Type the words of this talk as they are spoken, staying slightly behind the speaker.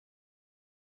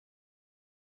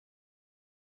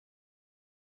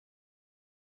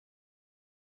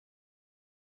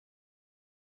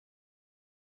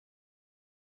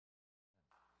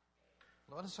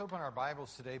Let us open our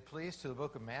Bibles today, please, to the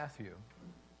book of Matthew.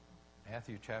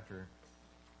 Matthew chapter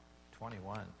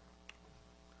 21.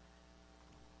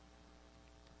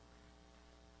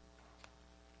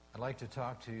 I'd like to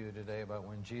talk to you today about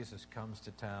when Jesus comes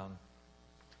to town.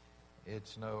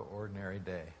 It's no ordinary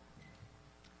day.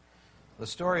 The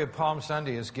story of Palm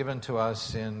Sunday is given to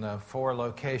us in 4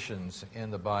 locations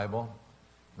in the Bible: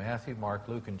 Matthew, Mark,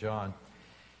 Luke, and John.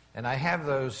 And I have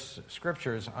those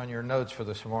scriptures on your notes for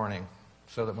this morning,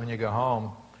 so that when you go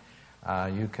home,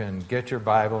 you can get your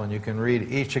Bible and you can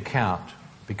read each account.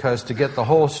 Because to get the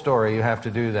whole story, you have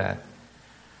to do that.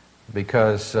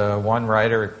 Because one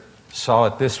writer saw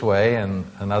it this way, and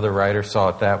another writer saw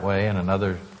it that way, and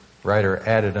another writer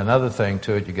added another thing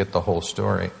to it. You get the whole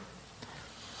story.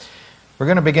 We're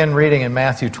going to begin reading in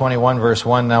Matthew 21, verse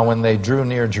 1. Now when they drew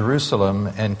near Jerusalem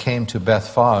and came to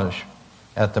Bethphage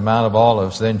at the Mount of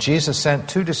Olives, then Jesus sent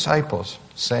 2 disciples,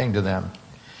 saying to them,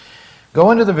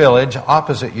 "Go into the village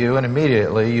opposite you, and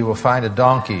immediately you will find a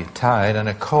donkey tied and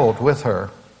a colt with her.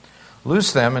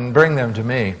 Loose them and bring them to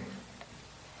me.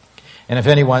 And if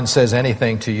anyone says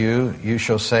anything to you, you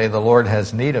shall say, 'The Lord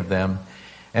has need of them,'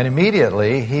 and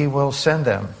immediately he will send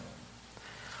them."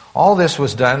 All this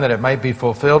was done that it might be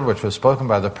fulfilled, which was spoken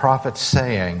by the prophet,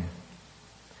 saying.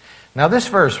 Now this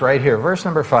verse right here, verse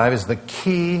number 5, is the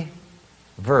key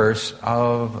verse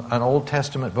of an Old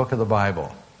Testament book of the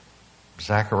Bible,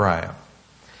 Zechariah.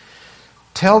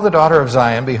 "Tell the daughter of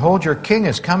Zion, behold, your king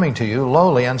is coming to you,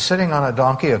 lowly, and sitting on a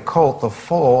donkey, a colt, the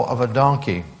foal of a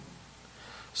donkey."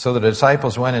 So the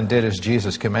disciples went and did as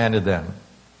Jesus commanded them.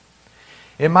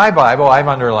 In my Bible, I've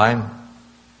underlined,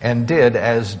 "and did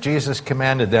as Jesus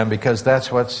commanded them," because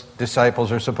that's what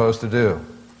disciples are supposed to do.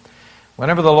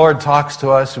 Whenever the Lord talks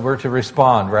to us, we're to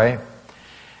respond, right?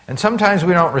 And sometimes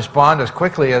we don't respond as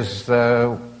quickly as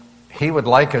He would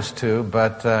like us to,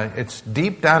 but it's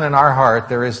deep down in our heart,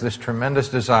 there is this tremendous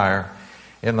desire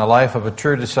in the life of a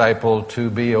true disciple to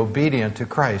be obedient to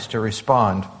Christ, to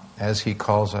respond as He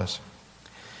calls us.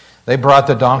 They brought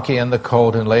the donkey and the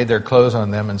colt and laid their clothes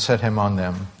on them and set him on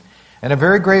them. And a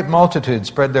very great multitude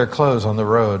spread their clothes on the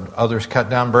road. Others cut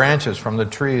down branches from the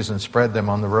trees and spread them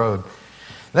on the road.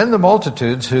 Then the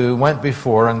multitudes who went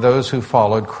before and those who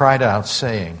followed cried out,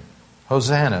 saying,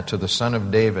 "Hosanna to the Son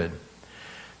of David."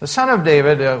 The Son of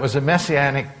David was a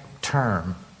messianic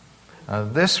term.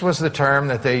 This was the term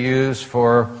that they used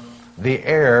for the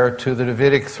heir to the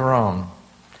Davidic throne.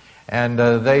 And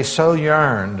they so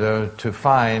yearned to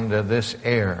find this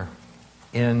heir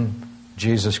in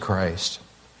Jesus Christ.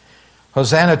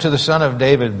 "Hosanna to the Son of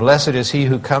David. Blessed is he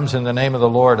who comes in the name of the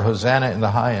Lord. Hosanna in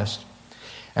the highest."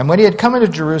 And when he had come into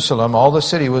Jerusalem, all the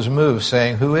city was moved,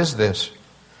 saying, "Who is this?"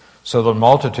 So the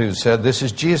multitude said, "This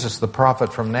is Jesus, the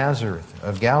prophet from Nazareth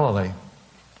of Galilee."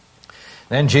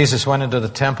 Then Jesus went into the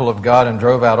temple of God and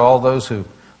drove out all those who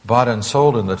bought and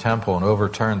sold in the temple, and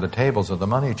overturned the tables of the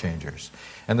money changers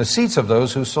and the seats of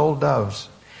those who sold doves.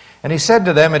 And he said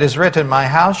to them, "It is written, 'My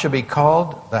house shall be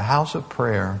called the house of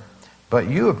prayer,' but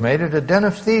you have made it a den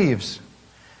of thieves."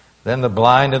 Then the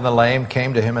blind and the lame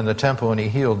came to him in the temple, and he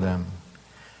healed them.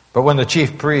 But when the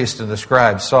chief priests and the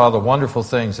scribes saw the wonderful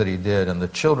things that he did, and the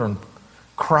children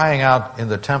crying out in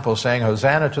the temple, saying,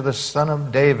 "Hosanna to the Son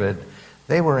of David,"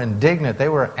 they were indignant, they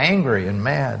were angry and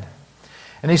mad.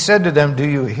 And he said to them, "Do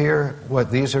you hear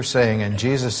what these are saying?" And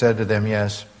Jesus said to them,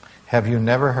 "Yes. Have you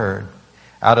never heard?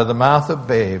 Out of the mouth of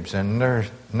babes and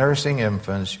nursing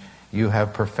infants, you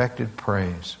have perfected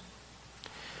praise."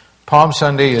 Palm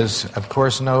Sunday is, of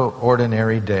course, no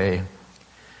ordinary day.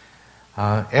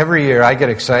 Every year I get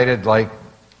excited, like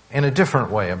in a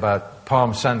different way, about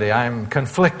Palm Sunday. I'm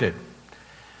conflicted.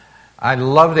 I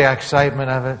love the excitement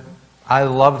of it. I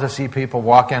love to see people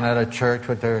walk in at a church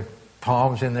with their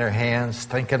palms in their hands,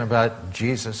 thinking about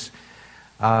Jesus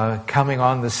coming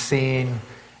on the scene,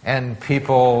 and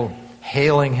people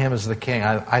hailing him as the King.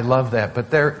 I love that.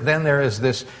 But then there is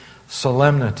this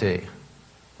solemnity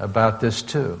about this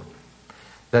too.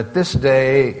 That this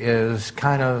day is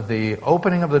kind of the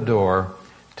opening of the door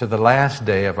to the last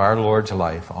day of our Lord's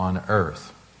life on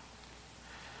earth.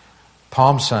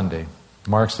 Palm Sunday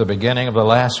marks the beginning of the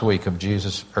last week of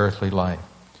Jesus' earthly life.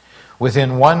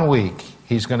 Within 1 week,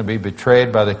 he's going to be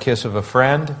betrayed by the kiss of a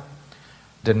friend,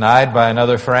 denied by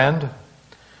another friend,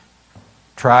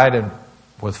 tried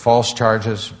with false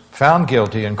charges, found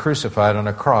guilty, and crucified on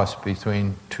a cross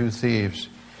between 2 thieves.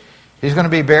 He's going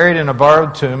to be buried in a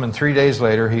borrowed tomb, and 3 days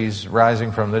later, he's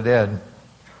rising from the dead.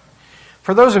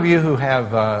 For those of you who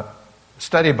have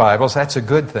study Bibles, that's a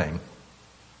good thing.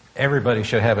 Everybody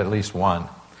should have at least one.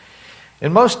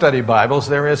 In most study Bibles,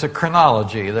 there is a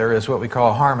chronology. There is what we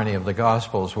call harmony of the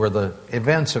Gospels, where the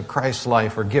events of Christ's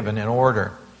life are given in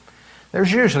order.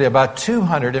 There's usually about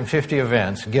 250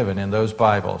 events given in those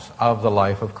Bibles of the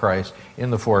life of Christ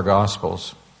in the four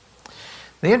Gospels.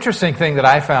 The interesting thing that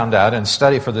I found out in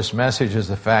study for this message is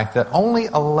the fact that only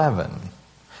 11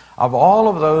 of all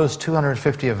of those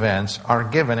 250 events are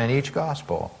given in each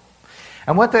Gospel.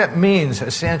 And what that means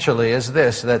essentially is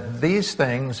this, that these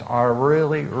things are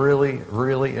really, really,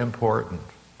 really important.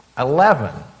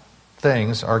 11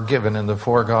 things are given in the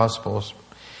four Gospels.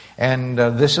 And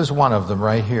this is one of them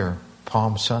right here,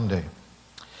 Palm Sunday.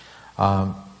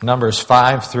 Numbers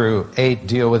 5 through 8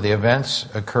 deal with the events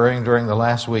occurring during the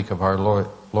last week of our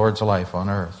Lord's life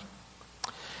on earth.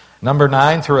 Number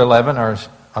 9 through 11 are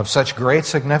of such great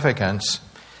significance,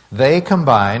 they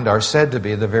combined are said to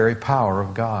be the very power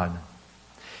of God.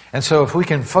 And so if we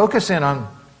can focus in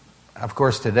on, of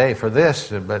course today for this,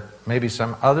 but maybe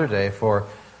some other day for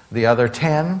the other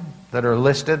 10 that are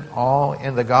listed all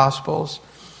in the Gospels,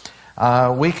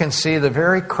 we can see the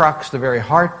very crux, the very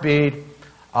heartbeat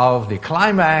of the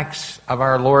climax of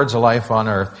our Lord's life on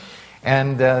earth.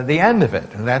 And the end of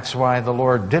it, and that's why the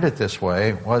Lord did it this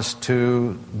way, was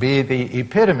to be the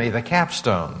epitome, the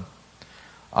capstone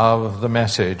of the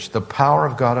message, the power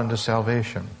of God unto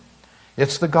salvation.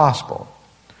 It's the gospel.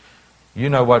 You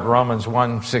know what Romans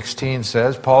 1:16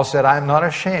 says. Paul said, I am not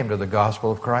ashamed of the gospel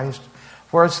of Christ,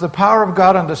 for it's the power of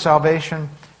God unto salvation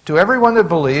to everyone that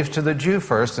believes, to the Jew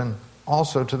first and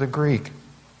also to the Greek.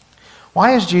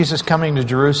 Why is Jesus coming to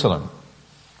Jerusalem?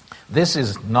 This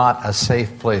is not a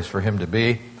safe place for him to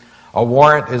be. A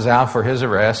warrant is out for his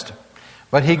arrest.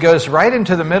 But he goes right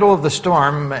into the middle of the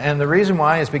storm, and the reason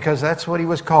why is because that's what he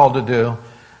was called to do,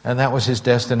 and that was his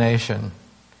destination.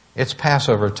 It's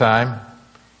Passover time,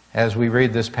 as we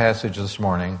read this passage this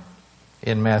morning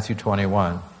in Matthew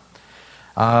 21.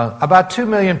 About 2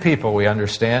 million people, we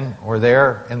understand, were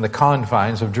there in the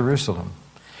confines of Jerusalem.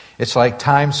 It's like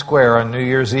Times Square on New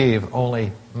Year's Eve,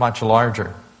 only much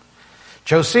larger.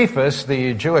 Josephus,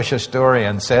 the Jewish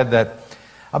historian, said that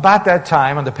about that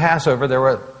time, on the Passover, there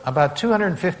were about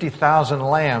 250,000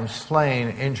 lambs slain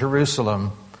in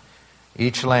Jerusalem.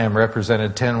 Each lamb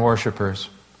represented 10 worshipers.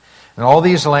 And all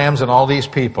these lambs and all these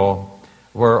people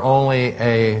were only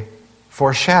a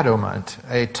foreshadowment,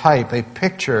 a type, a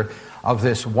picture of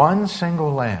this one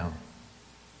single lamb,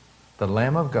 the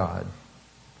Lamb of God,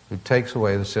 who takes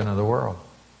away the sin of the world.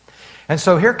 And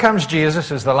so here comes Jesus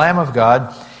as the Lamb of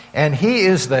God, and he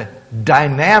is the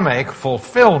dynamic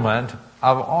fulfillment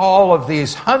of all of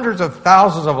these hundreds of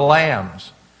thousands of lambs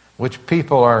which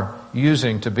people are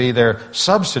using to be their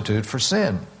substitute for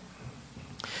sin.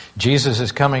 Jesus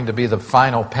is coming to be the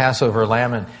final Passover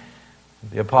lamb, and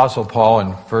the Apostle Paul in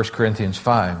 1 Corinthians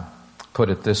 5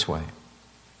 put it this way,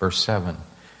 verse 7.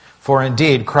 For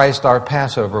indeed, Christ our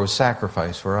Passover was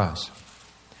sacrificed for us.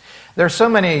 There are so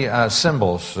many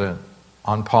symbols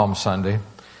on Palm Sunday.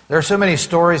 There are so many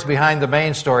stories behind the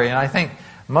main story, and I think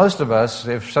most of us,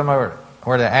 if someone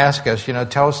were to ask us,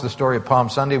 tell us the story of Palm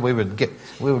Sunday, we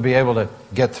would be able to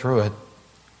get through it.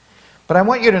 But I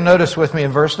want you to notice with me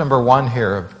in verse number 1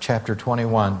 here of chapter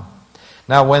 21.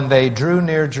 Now when they drew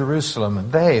near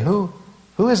Jerusalem, they, who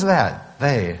is that?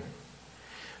 They.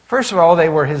 First of all, they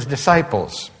were his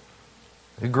disciples,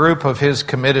 a group of his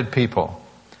committed people.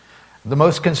 The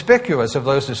most conspicuous of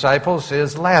those disciples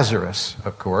is Lazarus,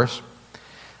 of course.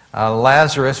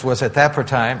 Lazarus was at that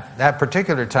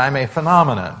particular time, a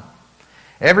phenomenon.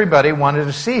 Everybody wanted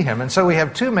to see him. And so we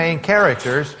have two main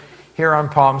characters here on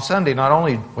Palm Sunday. Not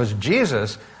only was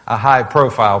Jesus a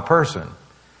high-profile person,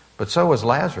 but so was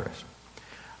Lazarus.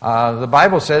 The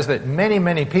Bible says that many,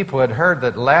 many people had heard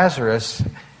that Lazarus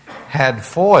had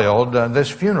foiled this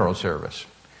funeral service,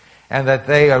 and that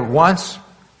they had once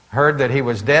heard that he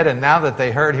was dead, and now that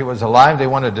they heard he was alive, they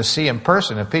wanted to see in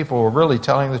person if people were really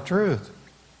telling the truth.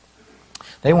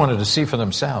 They wanted to see for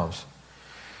themselves.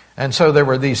 And so there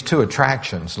were these two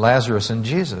attractions, Lazarus and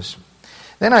Jesus.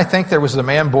 Then I think there was the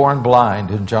man born blind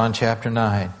in John chapter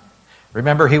 9.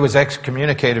 Remember, he was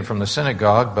excommunicated from the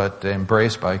synagogue, but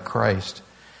embraced by Christ.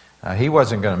 He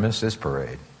wasn't going to miss this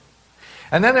parade.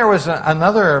 And then there was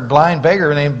another blind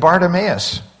beggar named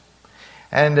Bartimaeus.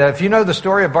 And if you know the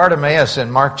story of Bartimaeus in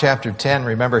Mark chapter 10,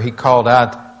 remember he called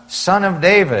out, Son of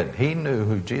David. He knew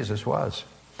who Jesus was.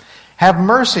 Have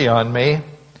mercy on me.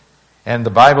 And the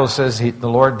Bible says the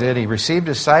Lord did. He received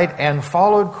his sight and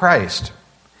followed Christ.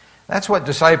 That's what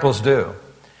disciples do.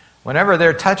 Whenever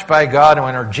they're touched by God and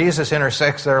when Jesus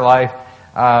intersects their life,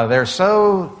 they're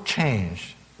so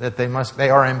changed that they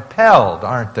are impelled,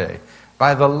 aren't they,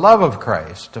 by the love of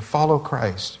Christ to follow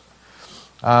Christ.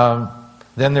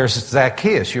 Then there's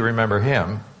Zacchaeus. You remember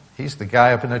him. He's the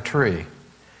guy up in the tree.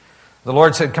 The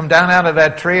Lord said, come down out of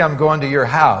that tree. I'm going to your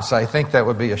house. I think that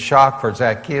would be a shock for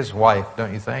Zacchaeus' wife,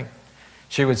 don't you think?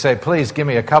 She would say, please give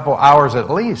me a couple hours at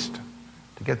least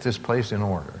to get this place in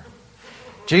order.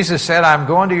 Jesus said, I'm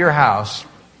going to your house.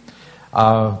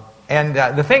 And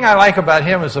the thing I like about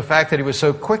him is the fact that he was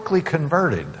so quickly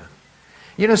converted.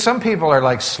 You know, some people are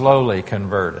like slowly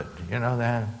converted. You know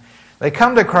that? They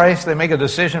come to Christ, they make a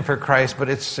decision for Christ, but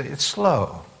it's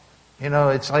slow. You know,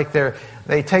 it's like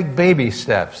they take baby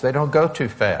steps. They don't go too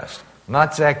fast.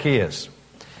 Not Zacchaeus.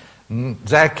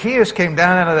 Zacchaeus came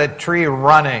down out of that tree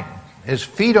running, his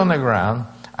feet on the ground.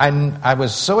 I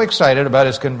was so excited about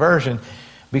his conversion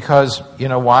because, you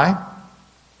know why?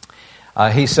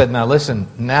 He said, now listen,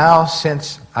 now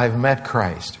since I've met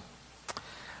Christ,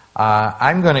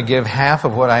 I'm going to give half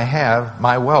of what I have,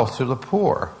 my wealth, to the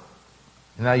poor.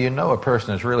 Now you know a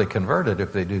person is really converted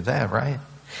if they do that, right?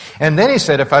 And then he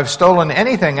said, if I've stolen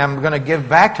anything, I'm going to give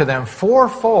back to them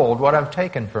fourfold what I've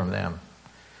taken from them.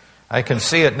 I can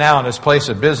see it now in his place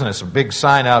of business, a big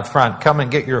sign out front, come and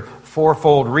get your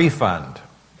fourfold refund.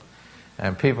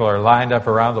 And people are lined up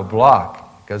around the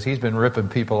block because he's been ripping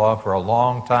people off for a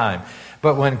long time.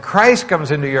 But when Christ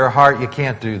comes into your heart, you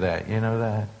can't do that. You know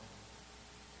that?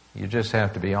 You just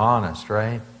have to be honest,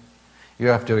 right? You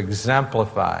have to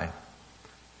exemplify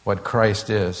what Christ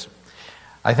is.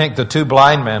 I think the two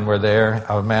blind men were there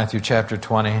of Matthew chapter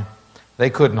 20. They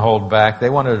couldn't hold back. They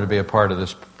wanted to be a part of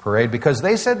this parade because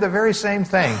they said the very same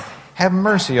thing. Have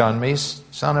mercy on me,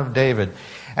 son of David.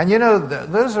 And you know,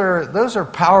 those are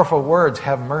powerful words,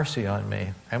 have mercy on me.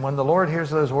 And when the Lord hears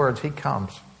those words, He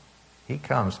comes. He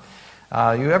comes.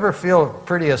 You ever feel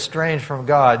pretty estranged from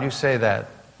God, you say that,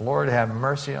 Lord, have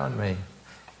mercy on me.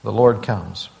 The Lord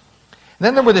comes. And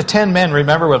then there were the 10 men,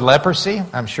 remember, with leprosy?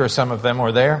 I'm sure some of them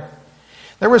were there.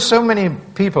 There were so many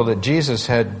people that Jesus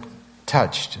had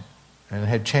touched and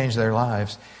had changed their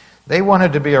lives. They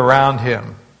wanted to be around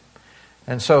Him.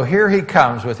 And so here He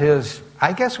comes with His,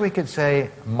 I guess we could say,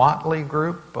 motley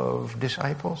group of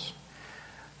disciples.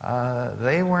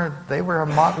 They were a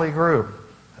motley group,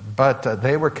 but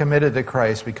they were committed to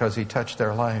Christ because He touched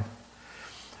their life.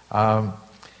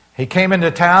 He came into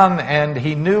town and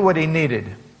He knew what He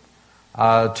needed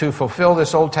to fulfill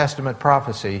this Old Testament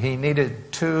prophecy. He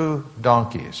needed 2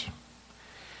 donkeys.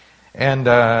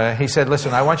 And He said,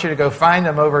 listen, I want you to go find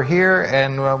them over here,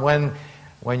 and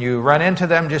when you run into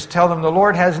them, just tell them the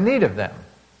Lord has need of them.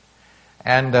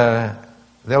 And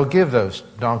they'll give those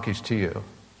donkeys to you.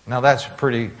 Now that's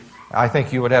pretty, I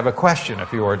think you would have a question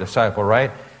if you were a disciple,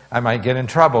 right? I might get in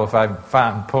trouble if I'm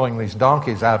found pulling these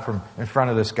donkeys out from in front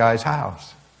of this guy's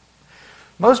house.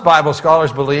 Most Bible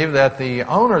scholars believe that the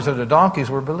owners of the donkeys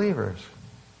were believers.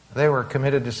 They were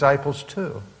committed disciples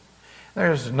too.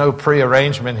 There's no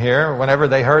prearrangement here. Whenever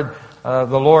they heard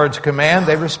the Lord's command,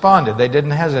 they responded. They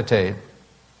didn't hesitate.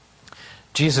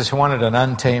 Jesus wanted an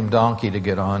untamed donkey to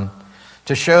get on,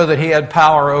 to show that He had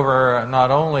power over not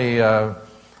only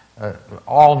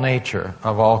all nature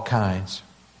of all kinds.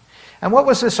 And what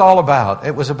was this all about?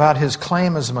 It was about His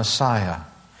claim as Messiah.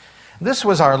 This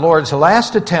was our Lord's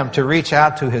last attempt to reach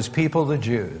out to His people, the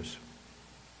Jews.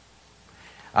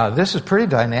 This is pretty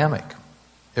dynamic.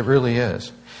 It really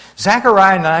is.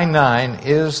 Zechariah 9:9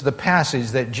 is the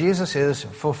passage that Jesus is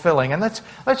fulfilling. And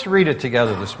let's read it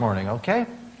together this morning, okay?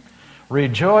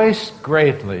 Rejoice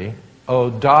greatly,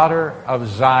 O daughter of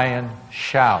Zion,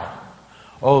 shout.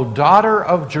 O daughter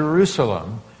of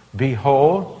Jerusalem,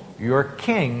 behold, your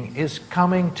king is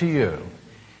coming to you.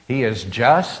 He is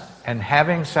just and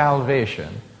having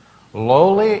salvation,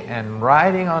 lowly and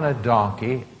riding on a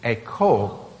donkey, a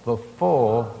colt, the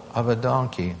foal of a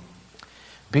donkey.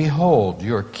 Behold,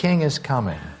 your king is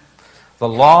coming. The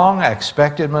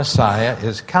long-expected Messiah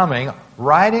is coming,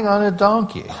 riding on a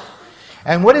donkey.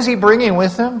 And what is He bringing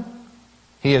with Him?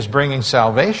 He is bringing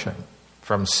salvation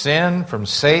from sin, from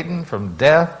Satan, from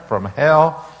death, from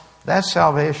hell. That's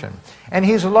salvation. And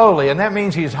He's lowly, and that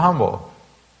means He's humble.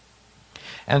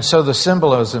 And so the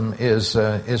symbolism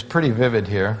is pretty vivid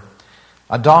here.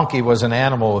 A donkey was an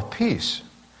animal of peace.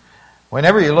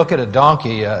 Whenever you look at a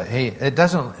donkey, they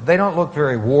don't look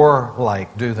very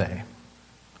warlike, do they?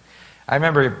 I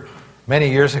remember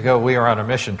many years ago we were on a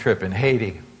mission trip in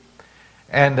Haiti.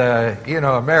 And,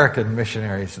 American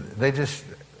missionaries,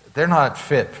 they're not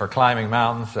fit for climbing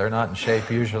mountains. They're not in shape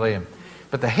usually.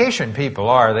 But the Haitian people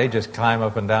are. They just climb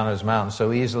up and down those mountains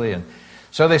so easily. And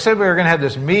so they said we were going to have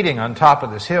this meeting on top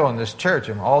of this hill in this church.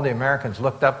 And all the Americans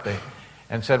looked up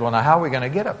and said, well, now how are we going to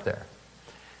get up there?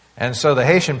 And so the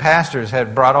Haitian pastors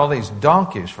had brought all these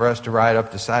donkeys for us to ride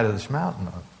up the side of this mountain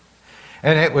on.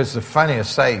 And it was the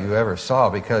funniest sight you ever saw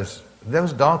because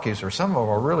those donkeys, some of them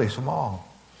were really small.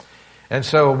 And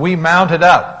so we mounted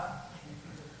up.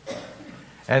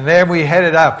 And then we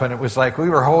headed up, and it was like we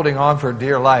were holding on for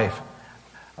dear life.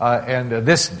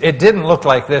 It didn't look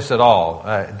like this at all.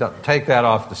 Take that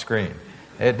off the screen.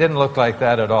 It didn't look like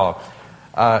that at all.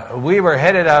 We were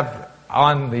headed up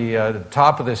on the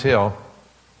top of this hill,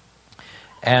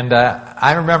 and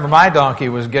I remember my donkey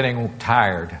was getting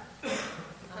tired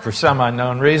for some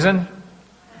unknown reason.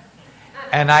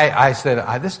 And I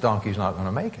said, this donkey's not going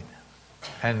to make it.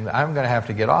 And I'm going to have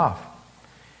to get off.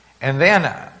 And then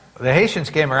the Haitians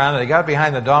came around and they got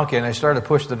behind the donkey and they started to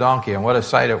push the donkey, and what a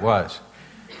sight it was.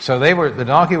 So the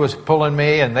donkey was pulling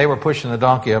me and they were pushing the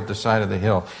donkey up the side of the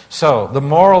hill. So the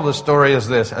moral of the story is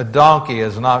this: a donkey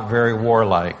is not very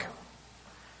warlike.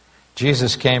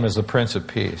 Jesus came as the Prince of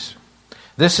Peace.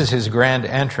 This is his grand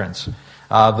entrance.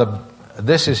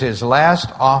 This is his last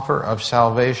offer of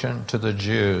salvation to the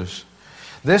Jews.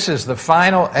 This is the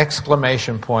final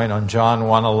exclamation point on John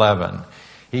 1:11.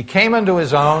 He came unto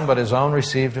his own, but his own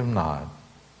received him not.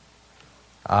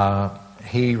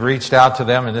 He reached out to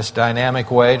them in this dynamic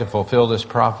way to fulfill this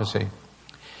prophecy.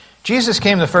 Jesus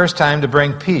came the first time to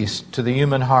bring peace to the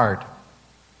human heart.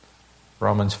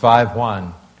 Romans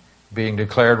 5:1, being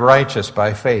declared righteous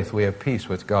by faith, we have peace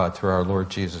with God through our Lord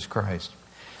Jesus Christ.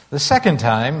 The second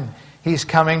time, he's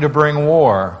coming to bring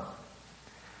war.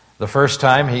 The first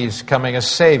time, he's coming as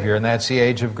Savior, and that's the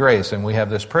age of grace. And we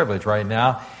have this privilege right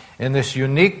now, in this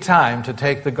unique time, to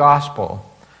take the gospel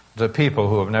to people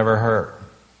who have never heard.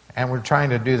 And we're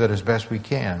trying to do that as best we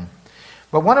can.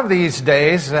 But one of these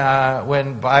days,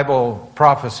 when Bible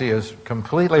prophecy is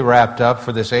completely wrapped up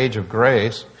for this age of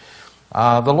grace,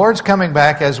 the Lord's coming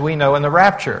back, as we know, in the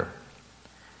rapture.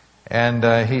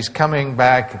 And he's coming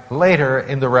back later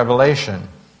in the Revelation.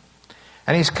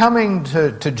 And he's coming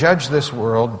to judge this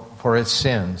world for its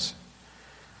sins.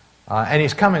 And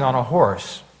he's coming on a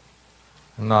horse,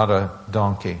 not a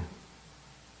donkey.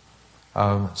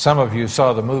 Some of you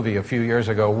saw the movie a few years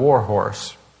ago, War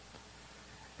Horse.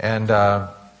 And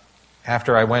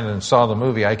after I went and saw the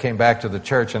movie, I came back to the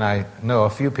church, and I know a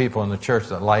few people in the church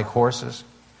that like horses.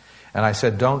 And I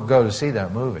said, don't go to see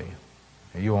that movie.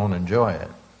 You won't enjoy it.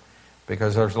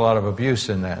 Because there's a lot of abuse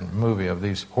in that movie of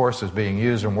these horses being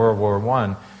used in World War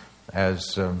I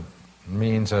as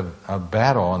means of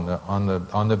battle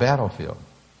on the battlefield.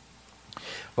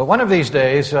 But one of these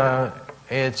days,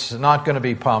 it's not going to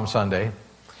be Palm Sunday.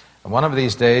 One of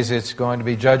these days, it's going to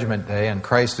be Judgment Day, and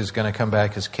Christ is going to come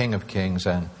back as King of Kings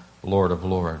and Lord of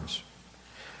Lords.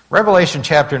 Revelation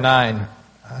chapter 9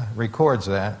 records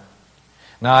that.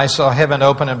 Now I saw heaven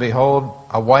open, and behold,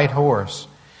 a white horse.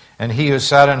 And he who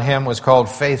sat on him was called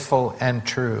Faithful and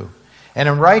True. And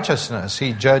in righteousness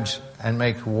he judged and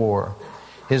made war.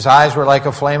 His eyes were like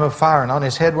a flame of fire, and on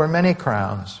his head were many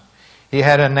crowns. He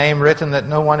had a name written that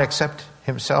no one except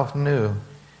himself knew.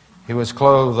 He was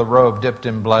clothed with a robe dipped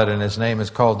in blood, and his name is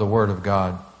called the Word of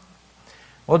God.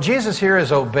 Well, Jesus here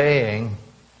is obeying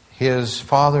his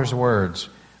Father's words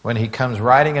when he comes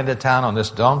riding into town on this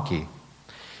donkey.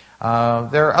 There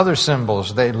are other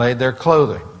symbols. They laid their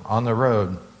clothing on the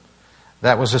road.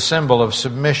 That was a symbol of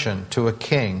submission to a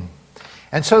king.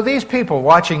 And so these people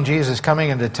watching Jesus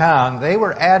coming into town, they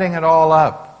were adding it all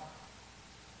up.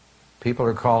 People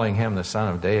are calling him the Son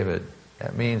of David.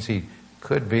 That means he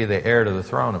could be the heir to the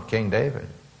throne of King David.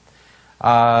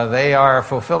 They are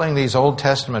fulfilling these Old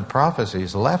Testament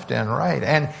prophecies left and right.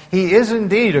 And he is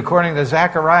indeed, according to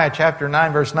Zechariah chapter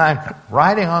 9, verse 9,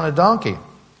 riding on a donkey.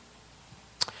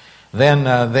 Then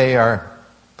they are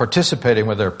participating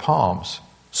with their palms.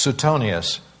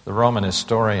 Suetonius, the Roman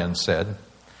historian, said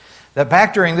that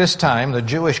back during this time, the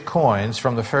Jewish coins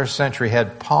from the first century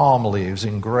had palm leaves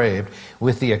engraved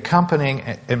with the accompanying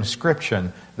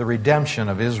inscription, the redemption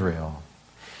of Israel.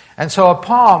 And so a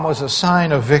palm was a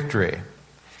sign of victory.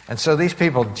 And so these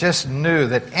people just knew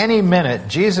that any minute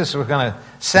Jesus was going to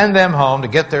send them home to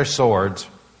get their swords,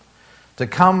 to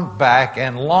come back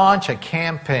and launch a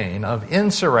campaign of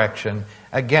insurrection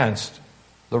against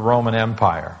the Roman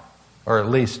Empire, or at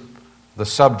least the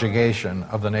subjugation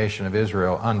of the nation of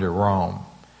Israel under Rome.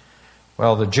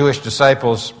 Well, the Jewish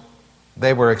disciples,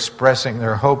 they were expressing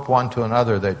their hope one to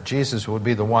another that Jesus would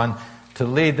be the one to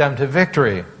lead them to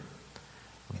victory.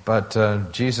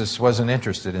 But Jesus wasn't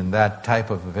interested in that type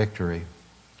of a victory.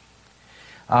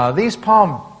 These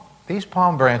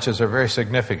palm branches are very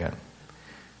significant.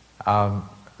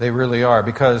 They really are,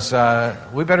 because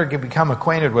we better become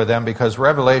acquainted with them, because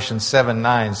Revelation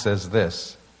 7:9 says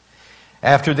this.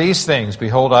 After these things,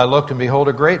 behold, I looked, and behold,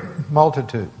 a great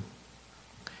multitude,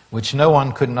 which no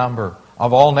one could number,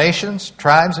 of all nations,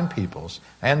 tribes, and peoples,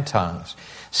 and tongues,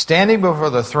 standing before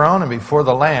the throne and before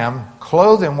the Lamb,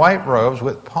 clothed in white robes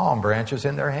with palm branches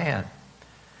in their hand.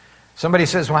 Somebody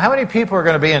says, well, how many people are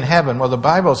going to be in heaven? Well, the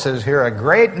Bible says here, a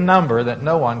great number that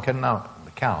no one can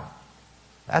count.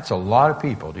 That's a lot of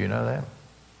people. Do you know that?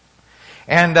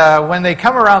 And when they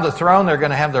come around the throne, they're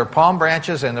going to have their palm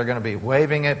branches and they're going to be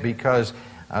waving it because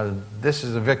this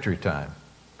is a victory time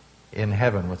in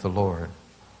heaven with the Lord.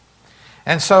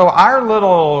 And so our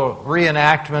little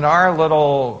reenactment, our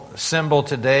little symbol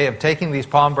today of taking these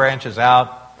palm branches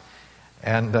out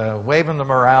and waving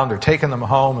them around or taking them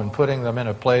home and putting them in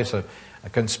a place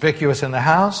conspicuous in the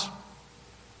house,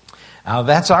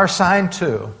 that's our sign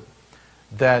too,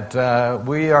 that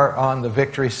we are on the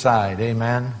victory side.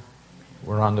 Amen?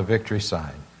 We're on the victory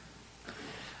side.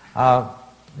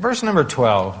 Verse number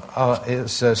 12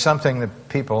 is something that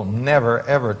people never,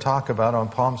 ever talk about on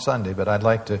Palm Sunday, but I'd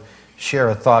like to share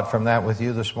a thought from that with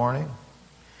you this morning.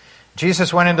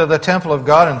 Jesus went into the temple of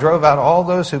God and drove out all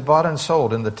those who bought and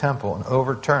sold in the temple and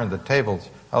overturned the tables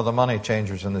of the money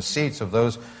changers and the seats of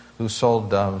those who sold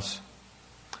doves.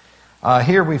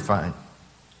 Here we find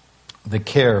the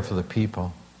care for the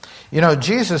people. You know,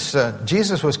 Jesus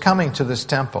was coming to this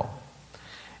temple,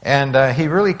 and he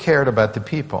really cared about the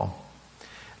people.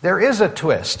 There is a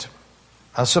twist,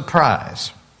 a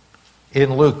surprise,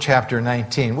 in Luke chapter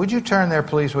 19. Would you turn there,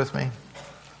 please, with me?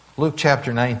 Luke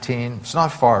chapter 19. It's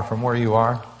not far from where you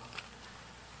are.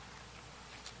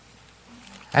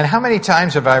 And how many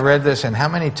times have I read this, and how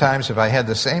many times have I had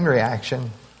the same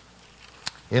reaction?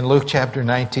 In Luke chapter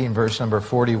 19, verse number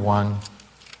 41.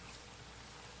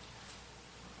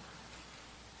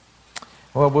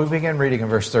 Well, we begin reading in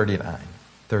verse 39.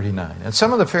 And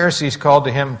some of the Pharisees called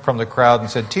to him from the crowd and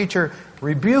said, "Teacher,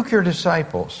 rebuke your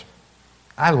disciples."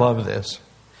 I love this.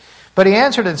 But he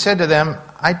answered and said to them,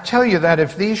 "I tell you that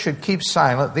if these should keep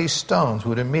silent, these stones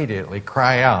would immediately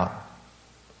cry out."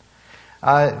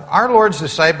 Our Lord's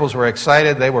disciples were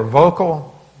excited. They were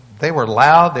vocal. They were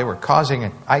loud. They were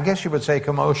causing, I guess you would say,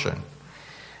 commotion.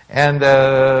 And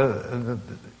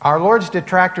our Lord's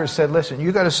detractors said, "Listen,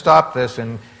 you got to stop this."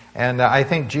 And I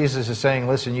think Jesus is saying,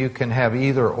 "Listen, you can have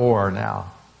either or now.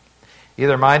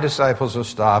 Either my disciples will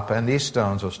stop and these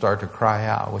stones will start to cry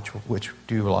out. Which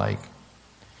do you like?"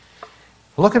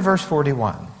 Look at verse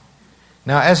 41.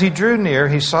 Now, as he drew near,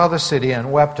 he saw the city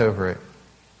and wept over it.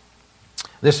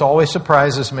 This always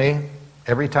surprises me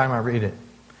every time I read it.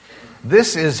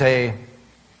 This is a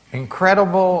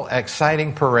incredible,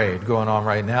 exciting parade going on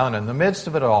right now, and in the midst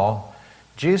of it all,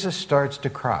 Jesus starts to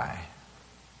cry.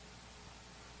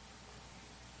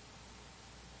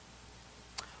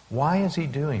 Why is he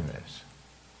doing this?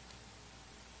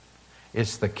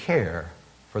 It's the care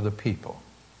for the people.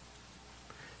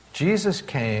 Jesus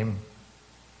came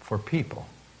for people.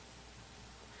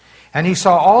 And he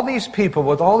saw all these people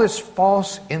with all this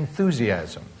false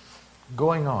enthusiasm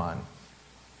going on.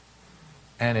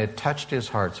 And it touched his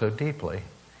heart so deeply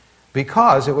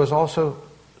because it was also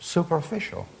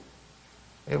superficial.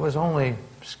 It was only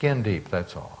skin deep,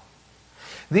 that's all.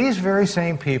 These very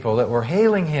same people that were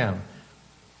hailing him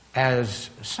as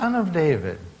Son of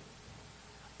David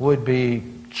would be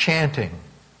chanting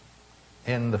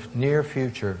in the near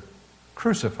future,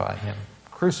 "Crucify him,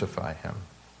 crucify him."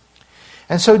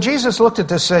 And so Jesus looked at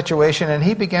this situation and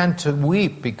he began to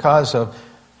weep because of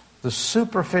the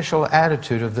superficial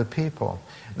attitude of the people.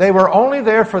 They were only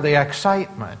there for the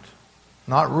excitement,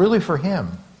 not really for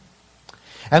him.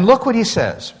 And look what he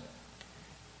says.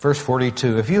 Verse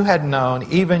 42, "If you had known,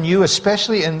 even you,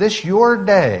 especially in this your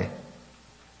day,"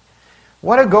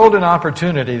 what a golden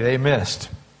opportunity they missed.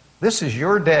 This is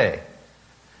your day.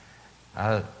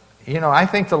 I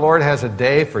think the Lord has a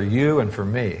day for you and for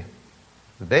me.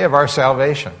 The day of our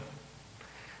salvation.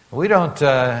 We don't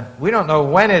know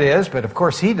when it is, but of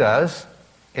course He does.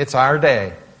 It's our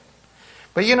day.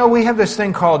 But we have this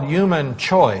thing called human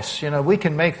choice. We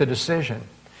can make the decision.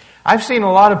 I've seen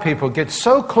a lot of people get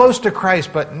so close to Christ,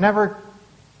 but never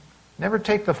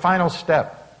take the final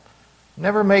step.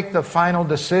 Never make the final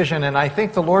decision. And I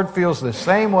think the Lord feels the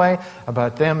same way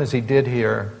about them as He did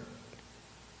here.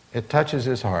 It touches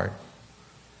His heart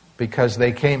because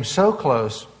they came so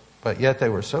close, but yet they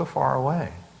were so far away.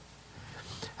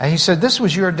 And He said, this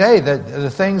was your day, that the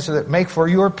things that make for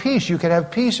your peace. You could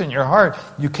have peace in your heart.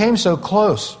 You came so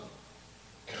close.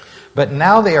 But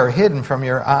now they are hidden from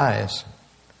your eyes.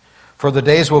 For the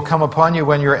days will come upon you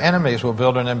when your enemies will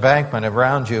build an embankment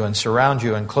around you and surround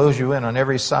you and close you in on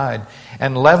every side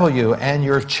and level you and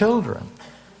your children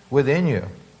within you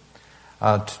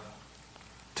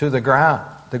to the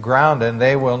ground, and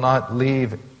they will not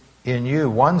leave in you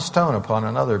one stone upon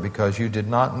another, because you did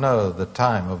not know the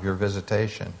time of your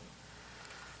visitation.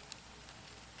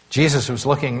 Jesus was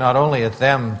looking not only at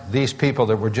them, these people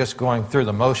that were just going through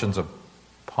the motions of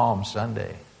Palm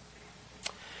Sunday,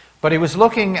 but he was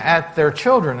looking at their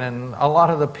children and a lot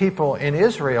of the people in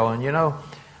Israel. And you know,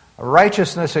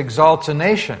 righteousness exalts a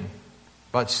nation,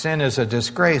 but sin is a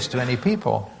disgrace to any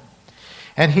people.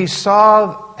 And he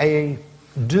saw a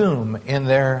doom in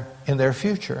their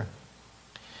future.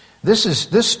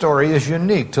 This story is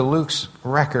unique to Luke's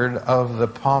record of the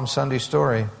Palm Sunday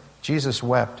story. Jesus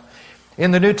wept.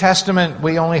 In the New Testament,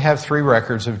 we only have 3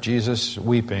 records of Jesus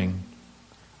weeping: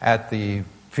 at the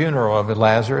funeral of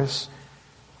Lazarus,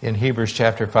 in Hebrews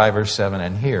chapter 5, verse 7,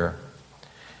 and here.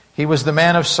 He was the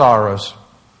man of sorrows.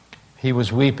 He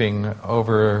was weeping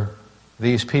over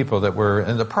these people that were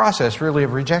in the process really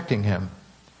of rejecting him.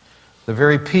 The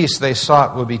very peace they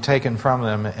sought would be taken from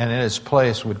them, and in its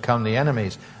place would come the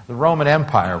enemies. The Roman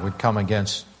Empire would come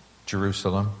against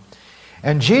Jerusalem.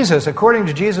 And Jesus, according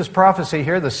to Jesus' prophecy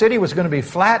here, the city was going to be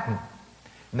flattened.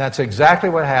 And that's exactly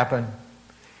what happened.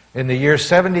 In the year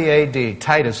 70 A.D.,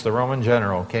 Titus, the Roman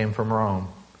general, came from Rome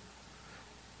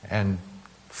and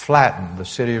flattened the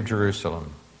city of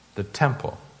Jerusalem, the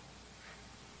temple.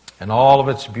 And all of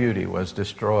its beauty was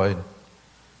destroyed,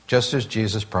 just as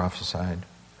Jesus prophesied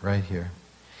right here.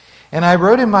 And I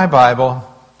wrote in my Bible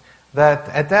that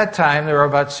at that time there were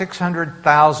about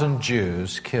 600,000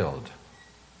 Jews killed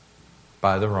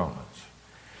by the Romans.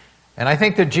 And I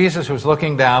think that Jesus was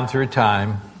looking down through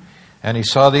time, and he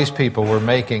saw these people were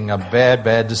making a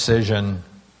bad decision.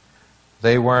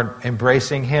 They weren't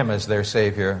embracing him as their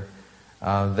Savior.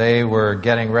 They were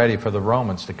getting ready for the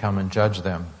Romans to come and judge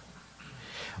them.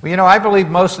 Well, you know, I believe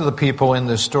most of the people in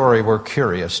this story were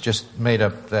curious, just made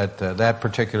up that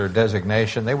particular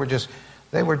designation. They were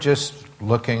just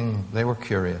looking, they were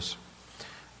curious.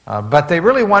 But they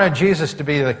really wanted Jesus to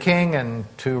be the king and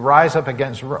to rise up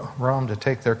against Rome to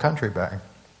take their country back.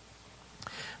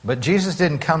 But Jesus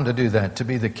didn't come to do that, to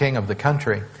be the king of the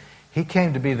country. He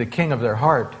came to be the king of their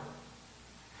heart.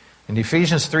 And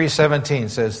Ephesians 3:17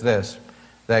 says this,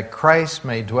 that Christ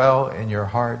may dwell in your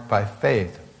heart by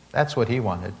faith. That's what he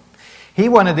wanted. He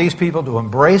wanted these people to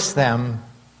embrace them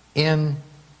in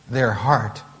their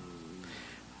heart,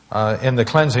 in the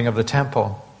cleansing of the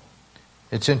temple.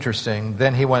 It's interesting.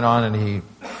 Then he went on and he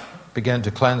began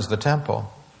to cleanse the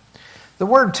temple. The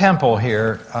word temple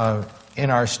here in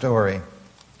our story,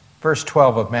 verse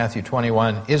 12 of Matthew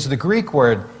 21, is the Greek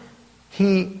word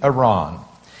hieron.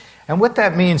 And what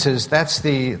that means is that's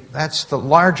the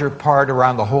larger part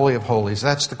around the Holy of Holies.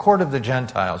 That's the court of the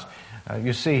Gentiles.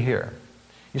 You see here.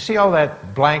 You see all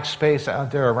that blank space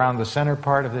out there around the center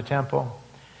part of the temple?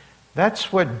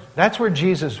 That's where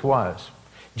Jesus was.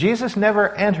 Jesus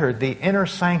never entered the inner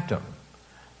sanctum,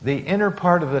 the inner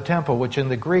part of the temple, which in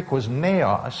the Greek was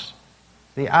naos.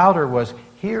 The outer was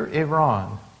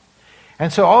hieron.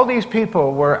 And so all these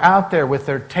people were out there with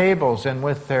their tables and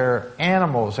with their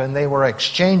animals, and they were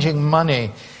exchanging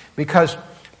money because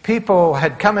people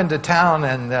had come into town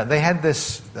and they had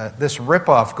this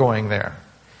rip-off going there.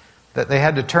 That they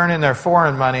had to turn in their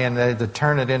foreign money and they had to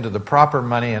turn it into the proper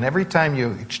money. And every time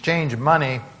you exchange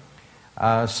money,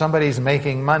 somebody's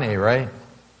making money, right?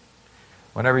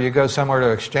 Whenever you go somewhere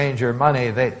to exchange your money,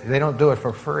 they don't do it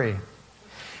for free.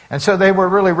 And so they were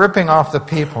really ripping off the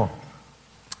people.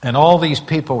 And all these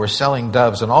people were selling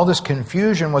doves, and all this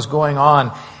confusion was going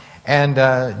on.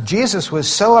 And Jesus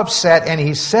was so upset, and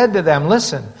he said to them,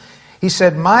 listen, he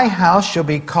said, my house shall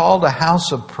be called a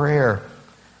house of prayer.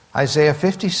 Isaiah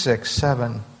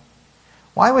 56:7.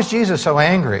 Why was Jesus so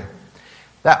angry?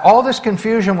 That all this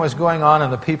confusion was going on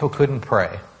and the people couldn't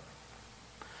pray.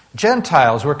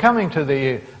 Gentiles were coming to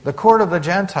the court of the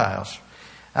Gentiles.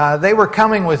 They were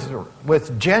coming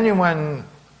with genuine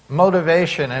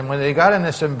motivation, and when they got in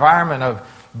this environment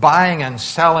of buying and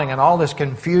selling and all this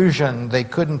confusion, they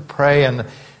couldn't pray. And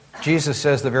Jesus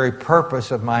says the very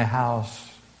purpose of my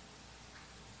house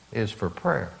is for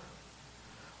prayer.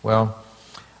 Well,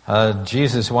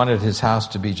 Jesus wanted his house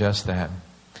to be just that.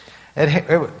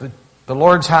 The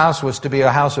Lord's house was to be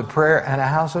a house of prayer and a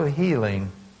house of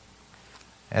healing.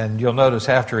 And you'll notice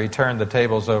after he turned the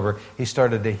tables over, he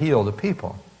started to heal the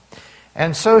people.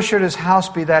 And so should his house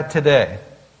be that today.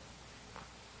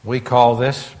 We call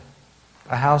this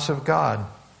a house of God.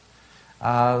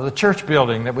 The church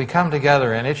building that we come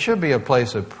together in, it should be a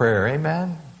place of prayer.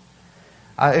 Amen?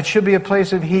 It should be a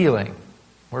place of healing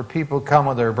where people come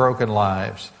with their broken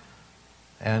lives.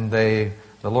 And the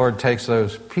Lord takes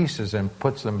those pieces and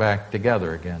puts them back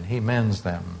together again. He mends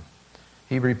them.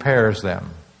 He repairs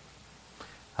them.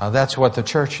 That's what the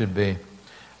church should be.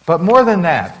 But more than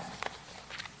that,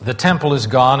 The temple is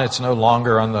gone. It's no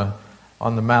longer on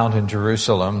the mount in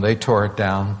Jerusalem. They tore it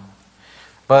down.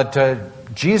 But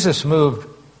Jesus moved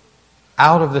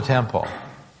out of the temple.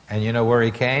 And you know where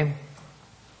he came?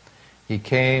 He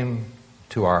came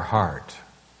to our heart.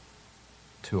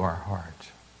 To our heart.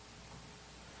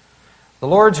 The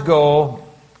Lord's goal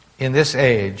in this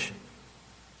age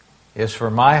is for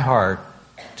my heart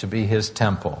to be his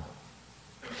temple.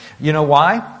 You know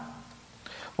why?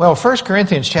 Well, 1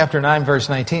 Corinthians chapter 9, verse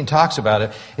 19 talks about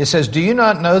it. It says, "Do you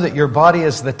not know that your body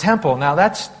is the temple?" Now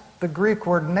that's the Greek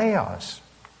word naos,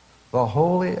 the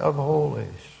Holy of Holies.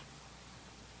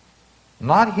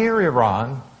 Not here,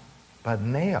 Iran, but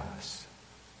naos.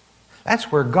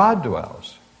 That's where God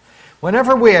dwells.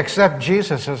 Whenever we accept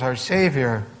Jesus as our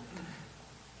Savior,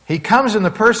 he comes in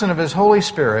the person of his Holy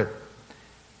Spirit,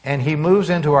 and he moves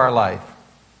into our life.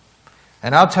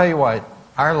 And I'll tell you what,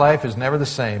 our life is never the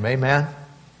same. Amen?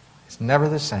 It's never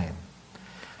the same.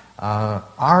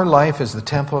 Our life is the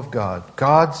temple of God.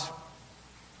 God's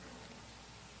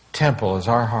temple is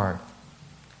our heart.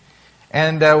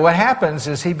 And what happens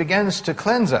is he begins to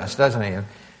cleanse us, doesn't he?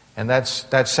 And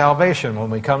that's salvation. When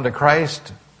we come to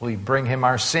Christ, we bring him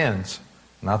our sins.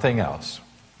 Nothing else.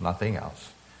 Nothing else.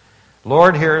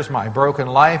 Lord, here's my broken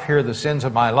life. Here are the sins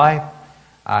of my life.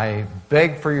 I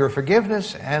beg for your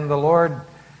forgiveness. And the Lord,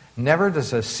 never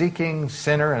does a seeking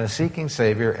sinner and a seeking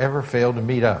Savior ever fail to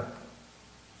meet up.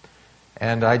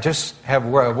 And I just have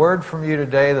a word from you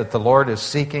today that the Lord is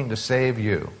seeking to save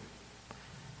you.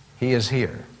 He is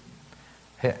here.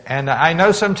 And I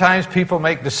know sometimes people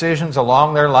make decisions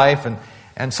along their life,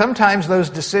 and sometimes those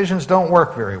decisions don't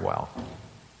work very well.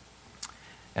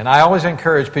 And I always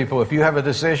encourage people, if you have a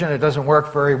decision that doesn't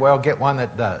work very well, get one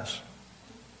that does.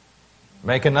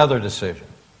 Make another decision.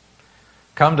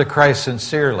 Come to Christ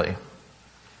sincerely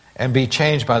and be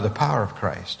changed by the power of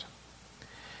Christ.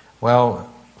 Well,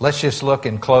 let's just look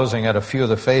in closing at a few of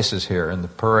the faces here in the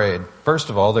parade. First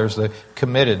of all, there's the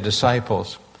committed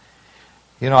disciples.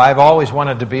 You know, I've always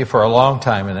wanted to be for a long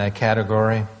time in that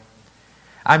category.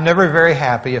 I'm never very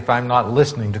happy if I'm not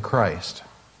listening to Christ.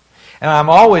 And I'm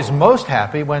always most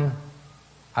happy when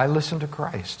I listen to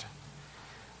Christ.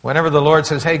 Whenever the Lord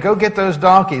says, "Hey, go get those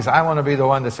donkeys," I want to be the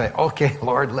one to say, "Okay,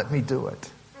 Lord, let me do it.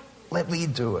 Let me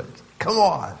do it. Come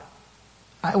on."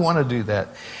 I want to do that.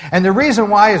 And the reason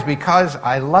why is because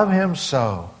I love him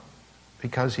so.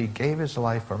 Because he gave his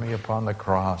life for me upon the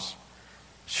cross.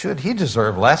 Should he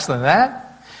deserve less than that?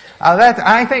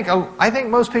 I think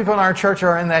most people in our church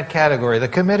are in that category, the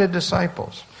committed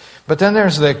disciples. But then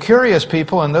there's the curious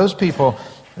people, and those people,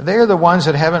 they're the ones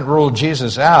that haven't ruled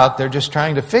Jesus out. They're just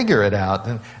trying to figure it out.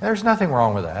 And there's nothing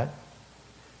wrong with that.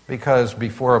 Because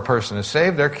before a person is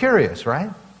saved, they're curious, right?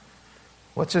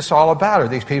 What's this all about? Are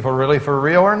these people really for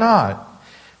real or not?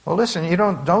 Well, listen, you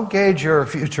don't gauge your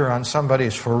future on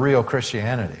somebody's for real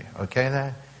Christianity,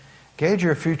 okay? Gauge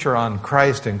your future on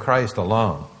Christ and Christ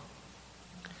alone.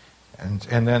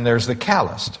 And then there's the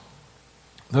calloused.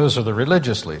 Those are the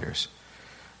religious leaders.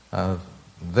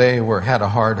 They had a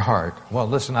hard heart. Well,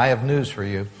 listen, I have news for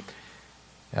you.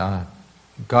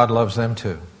 God loves them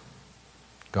too.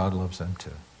 God loves them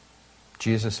too.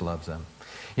 Jesus loves them.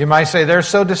 You might say they're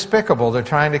so despicable, they're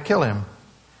trying to kill him.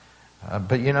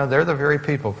 But you know, they're the very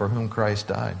people for whom Christ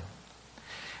died.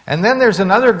 And then there's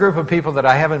another group of people that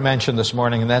I haven't mentioned this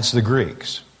morning, and that's the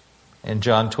Greeks in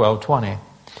John 12:20.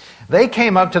 They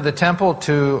came up to the temple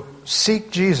to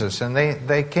seek Jesus, and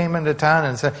they came into town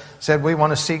and said, "We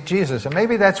want to seek Jesus." And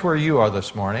maybe that's where you are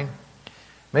this morning.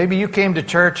 Maybe you came to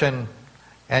church and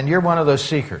you're one of those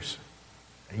seekers.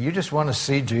 You just want to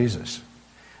see Jesus.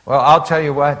 Well, I'll tell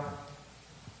you what.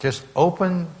 Just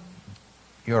open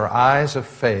your eyes of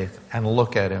faith and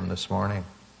look at him this morning.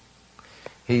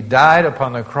 He died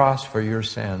upon the cross for your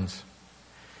sins.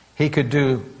 He could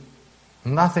do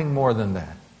nothing more than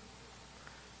that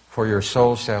for your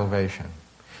soul's salvation.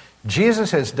 Jesus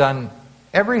has done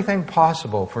everything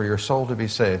possible for your soul to be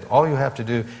saved. All you have to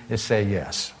do is say,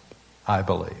 "Yes, I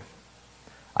believe.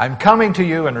 I'm coming to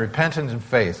you in repentance and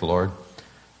faith, Lord.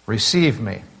 Receive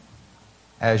me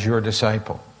as your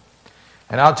disciple."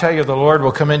 And I'll tell you, the Lord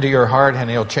will come into your heart and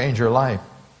he'll change your life.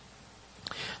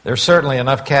 There's certainly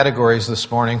enough categories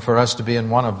this morning for us to be in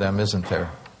one of them, isn't there?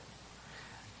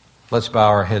 Let's bow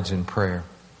our heads in prayer.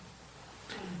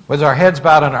 With our heads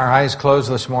bowed and our eyes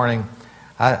closed this morning,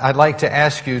 I'd like to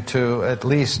ask you to at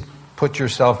least put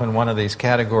yourself in one of these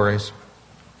categories.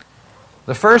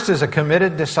 The first is a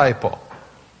committed disciple.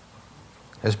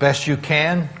 As best you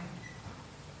can,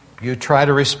 you try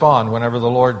to respond whenever the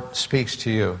Lord speaks to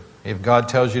you. If God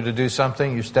tells you to do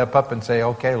something, you step up and say,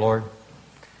 "Okay, Lord,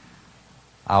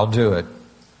 I'll do it.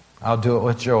 I'll do it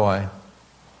with joy."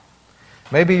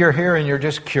 Maybe you're here and you're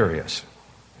just curious.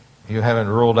 You haven't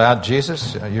ruled out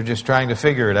Jesus. You're just trying to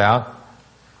figure it out.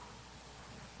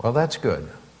 Well, that's good.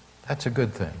 That's a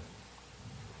good thing.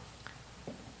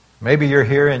 Maybe you're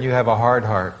here and you have a hard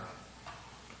heart.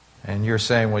 And you're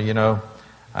saying, well, you know,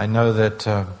 I know that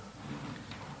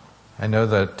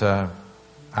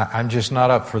I'm just not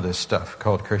up for this stuff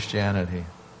called Christianity.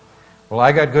 Well,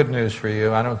 I got good news for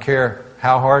you. I don't care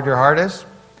how hard your heart is.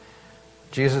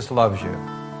 Jesus loves you.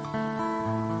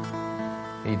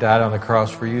 He died on the cross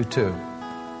for you too.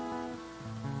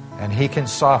 And He can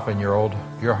soften your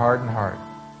hardened heart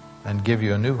and give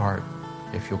you a new heart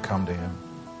if you'll come to Him.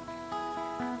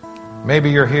 Maybe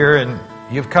you're here and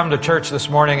you've come to church this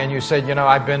morning and you said, you know,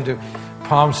 I've been to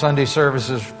Palm Sunday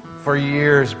services for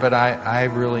years, but I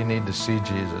really need to see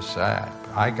Jesus.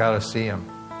 I got to see Him.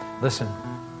 Listen,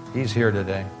 He's here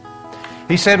today.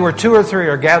 He said, where 2 or 3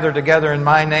 are gathered together in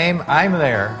my name, I'm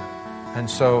there. And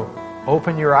so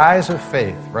open your eyes of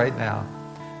faith right now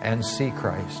and see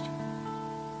Christ.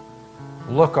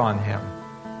 Look on Him.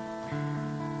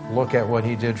 Look at what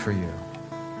He did for you.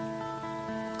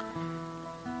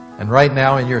 And right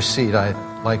now in your seat, I'd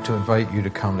like to invite you to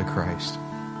come to Christ.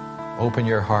 Open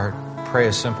your heart. Pray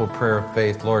a simple prayer of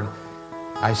faith. Lord,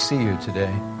 I see you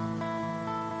today.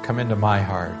 Come into my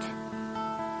heart.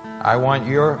 I want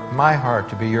my heart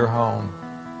to be your home,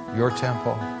 your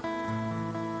temple.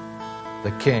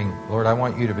 The King. Lord, I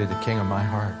want you to be the King of my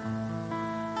heart.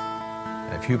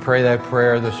 And if you pray that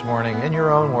prayer this morning in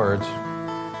your own words,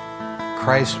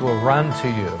 Christ will run to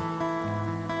you.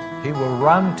 He will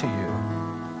run to you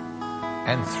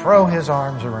and throw His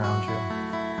arms around you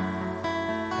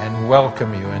and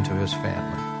welcome you into His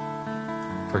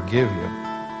family. Forgive you.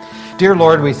 Dear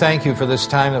Lord, we thank you for this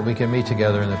time that we can meet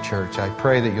together in the church. I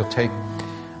pray that you'll take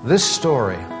this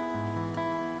story,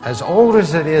 as old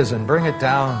as it is, and bring it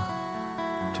down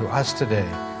to us today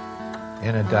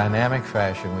in a dynamic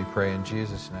fashion. We pray in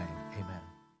Jesus' name.